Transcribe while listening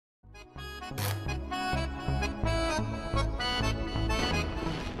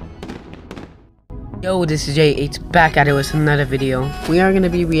Yo, this is J8 back at it with another video. We are going to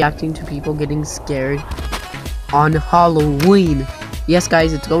be reacting to people getting scared on Halloween. Yes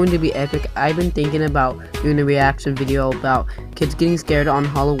guys, it's going to be epic. I've been thinking about doing a reaction video about kids getting scared on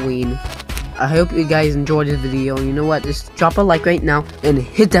Halloween. I hope you guys enjoyed this video. You know what, just drop a like right now and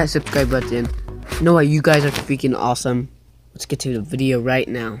hit that subscribe button. You know what, you guys are freaking awesome. Let's get to the video right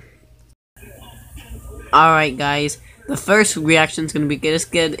now. Alright guys, the first reaction is going to be this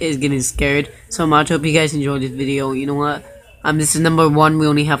kid is getting scared so much. Hope you guys enjoyed this video. You know what, this is number 1. We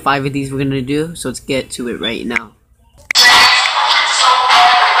only have 5 of these we're going to do, so let's get to it right now.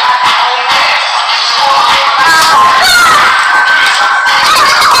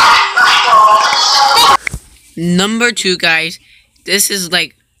 Number 2 guys, this is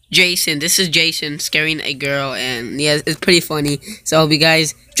like Jason. This is Jason scaring a girl, and yeah, it's pretty funny. So I hope you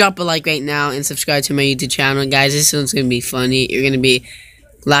guys drop a like right now and subscribe to my YouTube channel. Guys, this one's gonna be funny. You're gonna be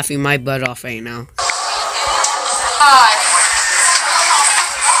laughing my butt off right now.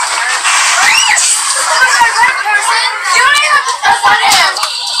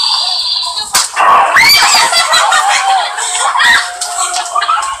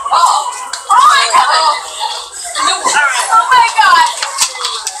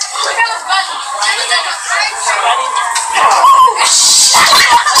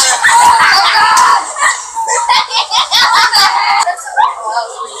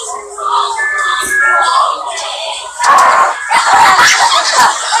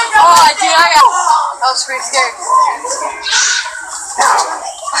 I was pretty scared.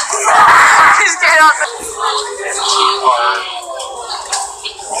 He's scared off.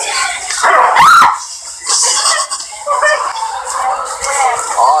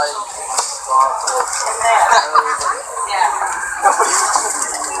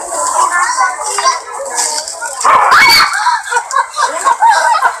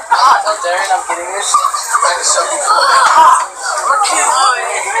 I'm there and I'm getting this. That is so cool.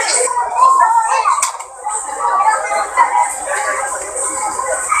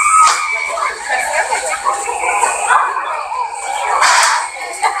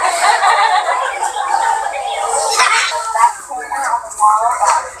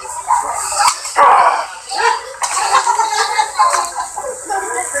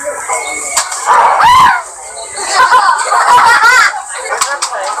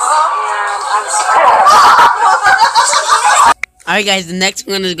 Alright guys, the next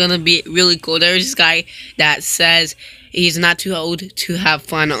one is gonna be really cool. There's this guy that says he's not too old to have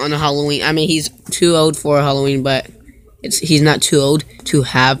fun on Halloween. I mean, he's too old for Halloween, but he's not too old to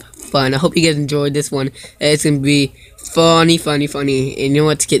have fun. I hope you guys enjoyed this one. It's gonna be funny. And you know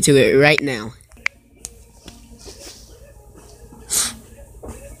what, to get to it right now.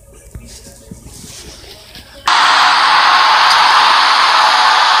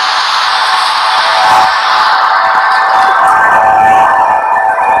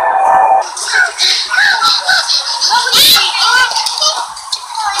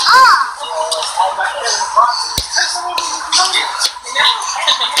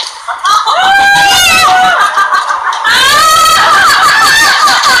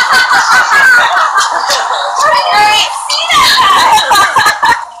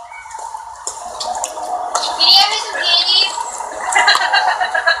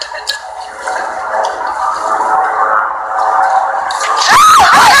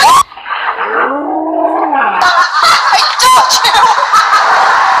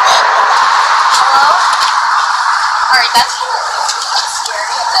 Alright, that's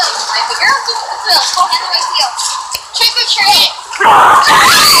scary. My finger. Go hand my heel. Trick or treat.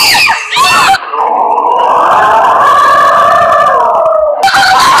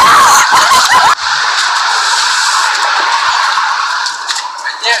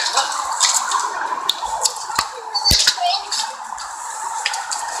 There, look.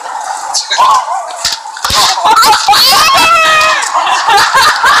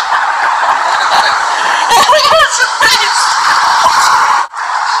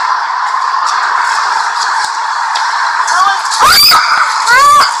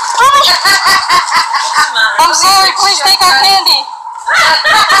 I'm sorry, please take our candy.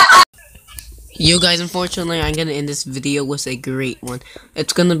 You guys, unfortunately, I'm gonna end this video with a great one.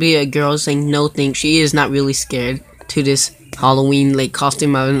 It's gonna be a girl saying no thanks. She is not really scared to this Halloween like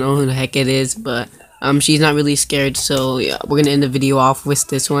costume. I don't know who the heck it is, but she's not really scared. So yeah, we're gonna end the video off with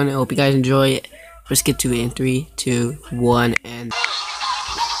this one. I hope you guys enjoy it. Let's get to it in 3, 2, 1, and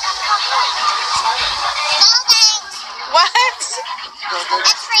What?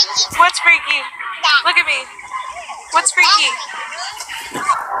 What's freaky? Look at me. What's freaky?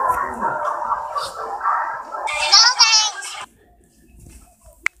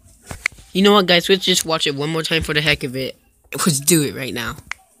 You know what, guys? Let's just watch it one more time for the heck of it. Let's do it right now.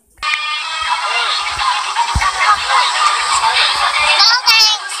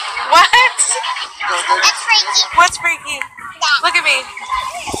 What? That's freaky. What's freaky? Look at me.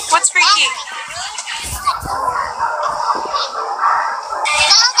 What's freaky?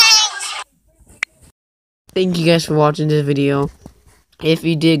 Thank you guys for watching this video. If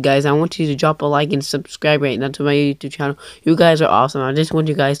you did, guys, I want you to drop a like and subscribe right now to my YouTube channel. You guys are awesome. I just want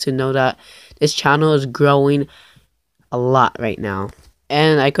you guys to know that this channel is growing a lot right now.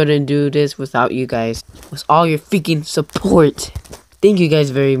 And I couldn't do this without you guys. With all your freaking support. Thank you guys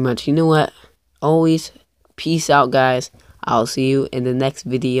very much. You know what? Always peace out, guys. I'll see you in the next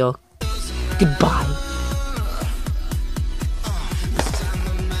video. Goodbye.